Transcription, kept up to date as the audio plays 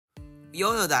We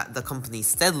all know that the company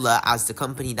STAEDTLER as the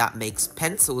company that makes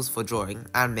pencils for drawing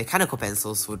and mechanical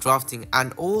pencils for drafting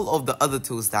and all of the other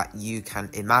tools that you can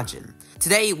imagine.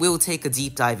 Today we'll take a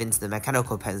deep dive into the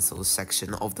mechanical pencils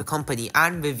section of the company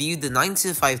and review the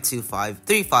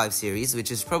 925-25-35 series, which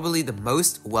is probably the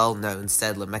most well-known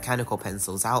STAEDTLER mechanical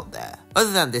pencils out there.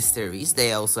 Other than this series,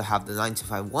 they also have the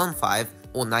 92515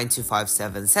 or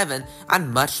 92577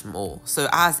 and much more. So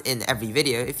as in every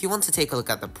video, if you want to take a look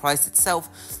at the price itself,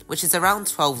 which is around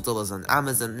 $12 on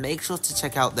Amazon, make sure to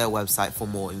check out their website for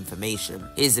more information.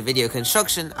 Here's the video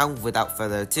construction, and without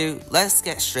further ado, let's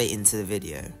get straight into the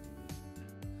video.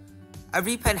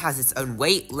 Every pen has its own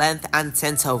weight, length and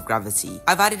center of gravity.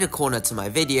 I've added a corner to my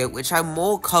video which I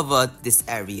more covered this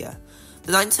area.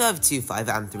 The 92525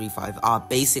 and 35 are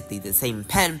basically the same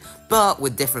pen but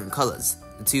with different colors.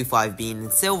 The 25 being in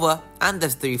silver and the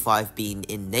 35 being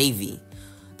in navy.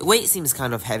 The weight seems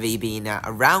kind of heavy, being at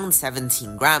around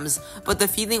 17 grams, but the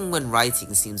feeling when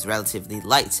writing seems relatively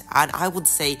light, and I would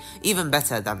say even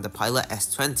better than the Pilot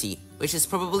S20, which is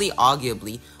probably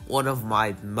arguably one of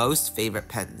my most favorite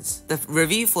pens. The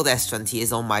review for the S20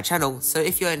 is on my channel, so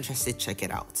if you're interested, check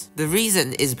it out. The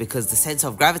reason is because the center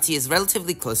of gravity is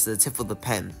relatively close to the tip of the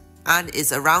pen, and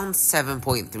is around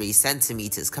 7.3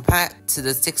 centimeters compared to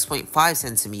the 6.5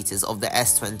 centimeters of the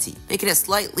S20, making it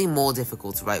slightly more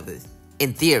difficult to write with,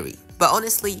 in theory. But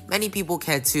honestly, many people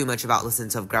care too much about the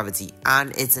center of gravity,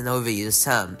 and it's an overused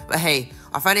term. But hey,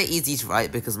 I find it easy to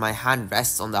write because my hand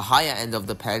rests on the higher end of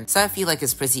the pen, so I feel like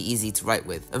it's pretty easy to write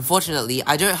with. Unfortunately,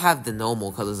 I don't have the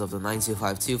normal colors of the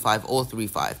 925-25 or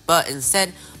 35, but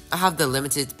instead, I have the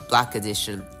limited black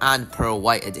edition and pearl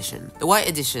white edition. The white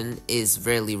edition is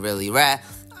really rare,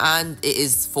 and it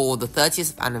is for the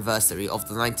 30th anniversary of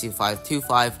the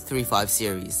 925-25-35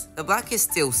 series. The black is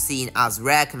still seen as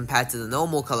rare compared to the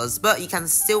normal colors, but you can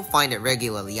still find it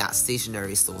regularly at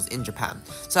stationery stores in Japan,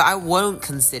 so I won't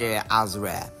consider it as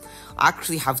rare. I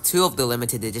actually have two of the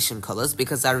limited edition colors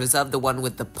because I reserved the one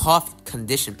with the perfect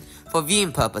condition for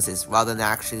viewing purposes rather than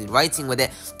actually writing with it,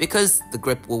 because the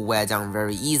grip will wear down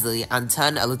very easily and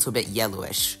turn a little bit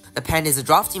yellowish. The pen is a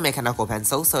drafting mechanical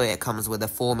pencil, so it comes with a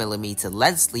 4mm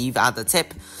lead sleeve at the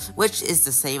tip, which is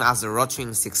the same as the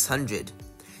Rotring 600.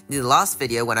 In the last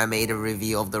video, when I made a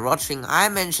review of the Rotring, I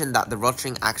mentioned that the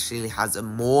Rotring actually has a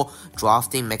more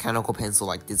drafting mechanical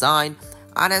pencil-like design,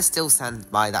 and I still stand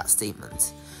by that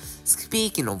statement.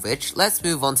 Speaking of which, let's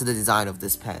move on to the design of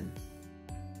this pen.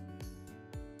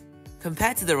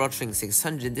 Compared to the Rotring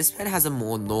 600, this pen has a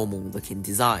more normal looking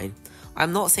design.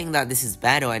 I'm not saying that this is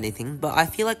bad or anything, but I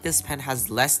feel like this pen has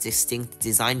less distinct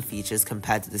design features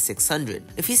compared to the 600.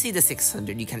 If you see the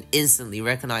 600, you can instantly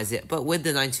recognize it, but with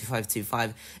the 925-25,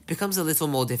 it becomes a little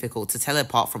more difficult to tell it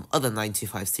apart from other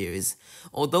 925 series.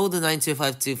 Although the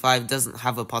 925-25 doesn't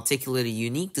have a particularly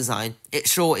unique design, it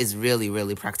sure is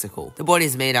really practical. The body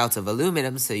is made out of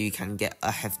aluminum, so you can get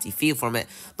a hefty feel from it,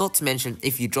 not to mention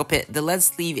if you drop it, the lead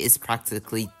sleeve is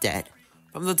practically dead.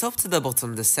 From the top to the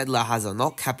bottom, the STAEDTLER has a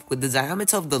knock cap with the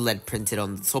diameter of the lead printed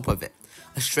on the top of it.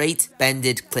 A straight,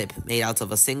 bended clip made out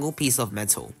of a single piece of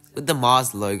metal, with the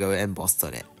Mars logo embossed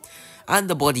on it. And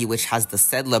the body, which has the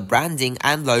STAEDTLER branding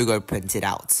and logo printed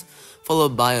out,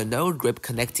 followed by a node grip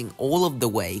connecting all of the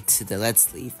way to the lead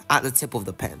sleeve at the tip of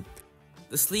the pen.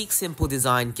 The sleek, simple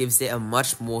design gives it a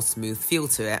much more smooth feel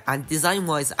to it, and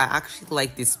design-wise, I actually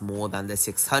like this more than the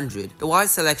 600. The wide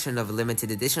selection of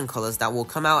limited edition colors that will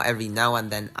come out every now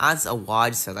and then adds a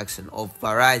wide selection of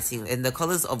variety in the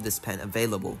colors of this pen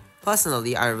available.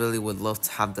 Personally, I really would love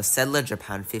to have the STAEDTLER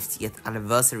Japan 50th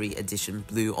Anniversary Edition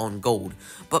Blue on Gold,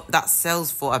 but that sells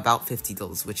for about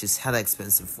 $50, which is hella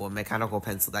expensive for a mechanical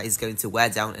pencil that is going to wear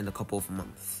down in a couple of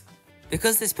months.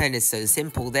 Because this pen is so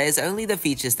simple, there's only the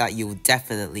features that you will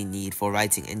definitely need for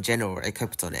writing in general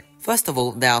equipped on it. First of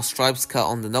all, there are stripes cut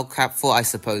on the knob cap for, I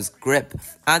suppose, grip,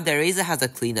 and the eraser has a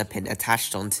cleaner pin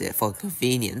attached onto it for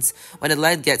convenience when the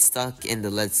lead gets stuck in the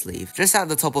lead sleeve. Just at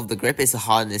the top of the grip is a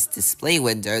harness display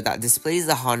window that displays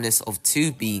the harness of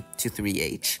 2B to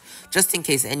 3H. Just in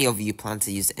case any of you plan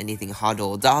to use anything harder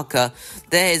or darker,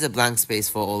 there is a blank space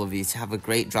for all of you to have a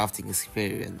great drafting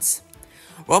experience.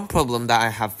 One problem that I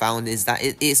have found is that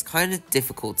it is kind of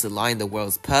difficult to line the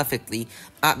whorls perfectly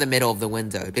at the middle of the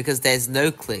window because there's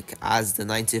no click as the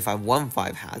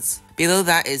 925-15 has. Below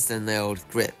that is the nailed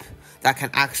grip. that can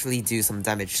actually do some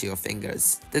damage to your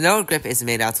fingers. The nail grip is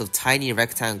made out of tiny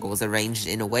rectangles arranged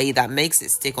in a way that makes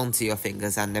it stick onto your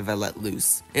fingers and never let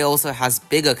loose. It also has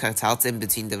bigger cutouts in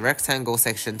between the rectangle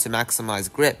section to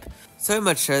maximize grip, so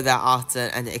much so that after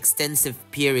an extensive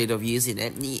period of using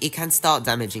it, it can start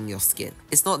damaging your skin.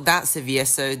 It's not that severe,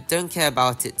 so don't care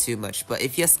about it too much, but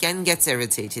if your skin gets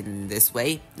irritated in this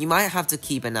way, you might have to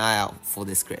keep an eye out for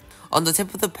this grip. On the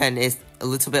tip of the pen is a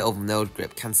little bit of nail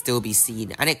grip can still be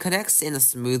seen, and it connects in a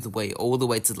smooth way all the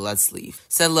way to the lead sleeve.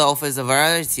 STAEDTLER offers a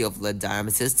variety of lead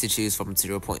diameters to choose from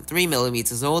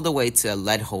 0.3mm all the way to a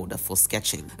lead holder for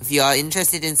sketching. If you are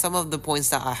interested in some of the points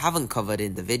that I haven't covered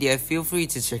in the video, feel free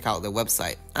to check out the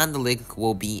website, and the link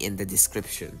will be in the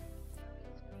description.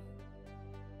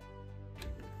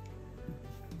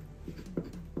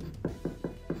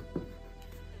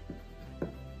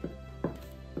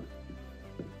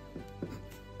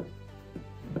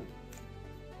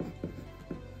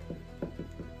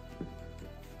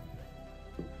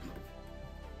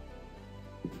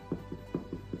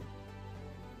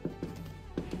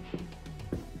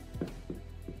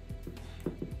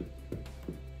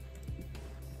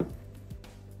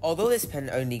 Although this pen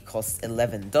only costs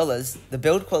 $11, the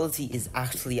build quality is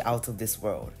actually out of this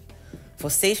world. For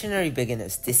stationery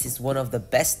beginners, this is one of the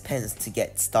best pens to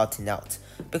get starting out,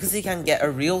 because you can get a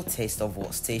real taste of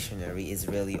what stationery is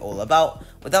really all about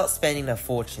without spending a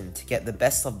fortune to get the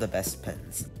best of the best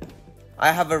pens.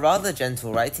 I have a rather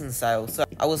gentle writing style, so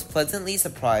I was pleasantly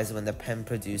surprised when the pen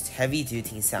produced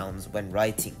heavy-duty sounds when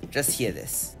writing. Just hear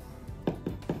this.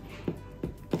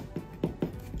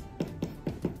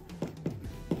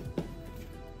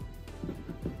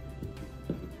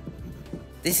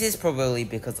 This is probably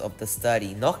because of the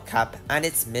sturdy knock cap and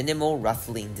its minimal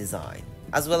ruffling design,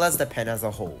 as well as the pen as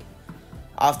a whole.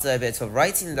 After a bit of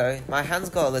writing though, my hands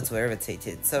got a little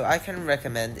irritated, so I can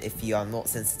recommend if you are not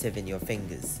sensitive in your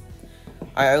fingers.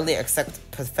 I only accept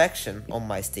perfection on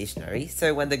my stationery,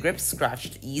 so when the grip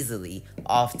scratched easily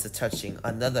after touching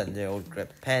another nailed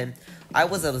grip pen, I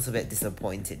was a little bit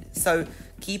disappointed. So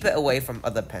keep it away from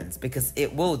other pens because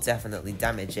it will definitely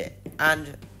damage it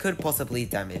and could possibly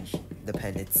damage the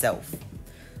pen itself.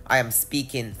 I am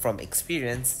speaking from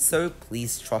experience, so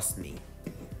please trust me.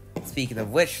 Speaking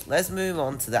of which, let's move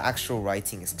on to the actual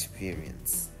writing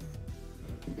experience.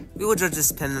 We will judge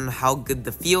this pen on how good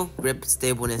the feel, grip,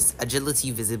 stableness,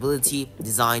 agility, visibility,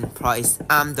 design, price,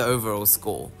 and the overall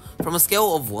score, from a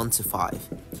scale of 1 to 5.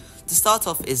 To start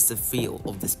off is the feel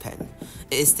of this pen.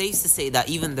 It is safe to say that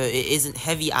even though it isn't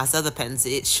heavy as other pens,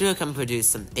 it sure can produce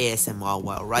some ASMR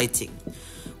while writing.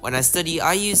 When I study,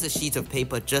 I use a sheet of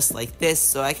paper just like this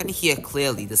so I can hear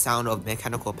clearly the sound of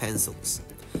mechanical pencils.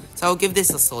 So I'll give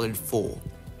this a solid 4.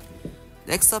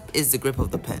 Next up is the grip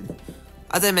of the pen.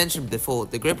 As I mentioned before,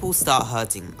 the grip will start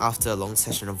hurting after a long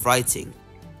session of writing.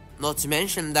 Not to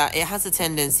mention that it has a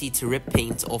tendency to rip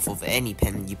paint off of any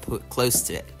pen you put close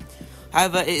to it.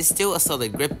 However, it is still a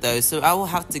solid grip though, so I will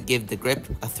have to give the grip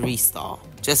a 3-star,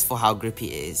 just for how grippy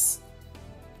it is.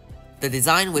 The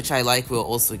design, which I like, will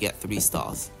also get 3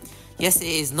 stars. Yes, it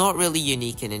is not really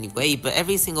unique in any way, but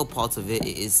every single part of it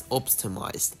is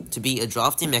optimized to be a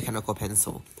drafting mechanical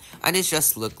pencil, and it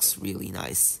just looks really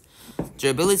nice.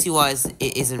 Durability wise,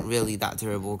 it isn't really that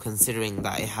durable considering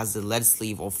that it has a lead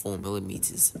sleeve of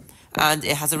 4mm, and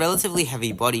it has a relatively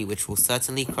heavy body which will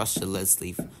certainly crush the lead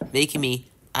sleeve, making me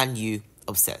and you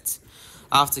upset.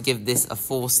 I have to give this a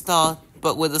 4-star,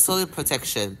 but with a solid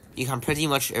protection, you can pretty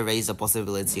much erase the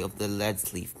possibility of the lead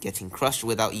sleeve getting crushed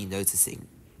without you noticing.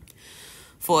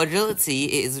 For agility,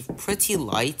 it is pretty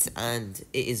light and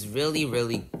it is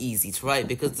really easy to write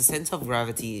because the center of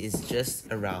gravity is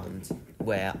just around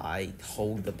where I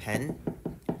hold the pen,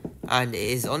 and it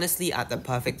is honestly at the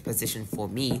perfect position for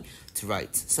me to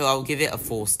write, so I'll give it a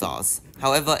 4 stars.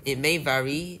 However, it may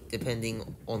vary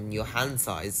depending on your hand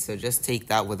size, so just take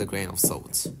that with a grain of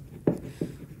salt.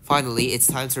 Finally, it's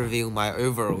time to reveal my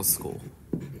overall score.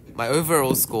 My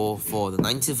overall score for the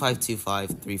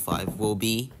 9252535 will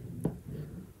be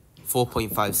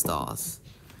 4.5 stars.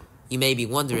 You may be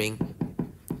wondering,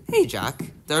 hey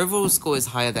Jack, the overall score is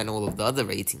higher than all of the other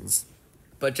ratings.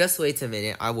 But just wait a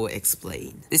minute, I will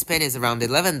explain. This pen is around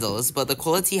 $11, but the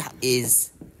quality is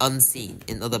unseen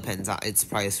in other pens at its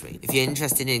price range. If you're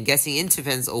interested in getting into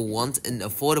pens or want an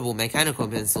affordable mechanical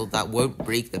pencil that won't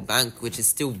break the bank, which is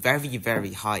still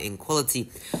very high in quality,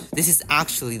 this is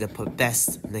actually the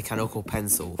best mechanical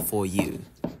pencil for you.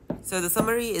 So the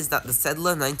summary is that the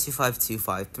STAEDTLER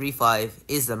 9252535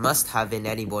 is a must-have in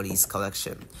anybody's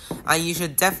collection, and you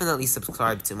should definitely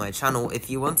subscribe to my channel if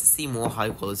you want to see more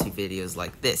high-quality videos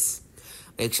like this.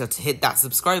 Make sure to hit that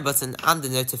subscribe button and the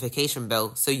notification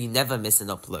bell so you never miss an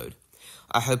upload.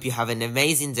 I hope you have an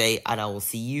amazing day and I will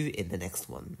see you in the next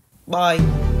one. Bye!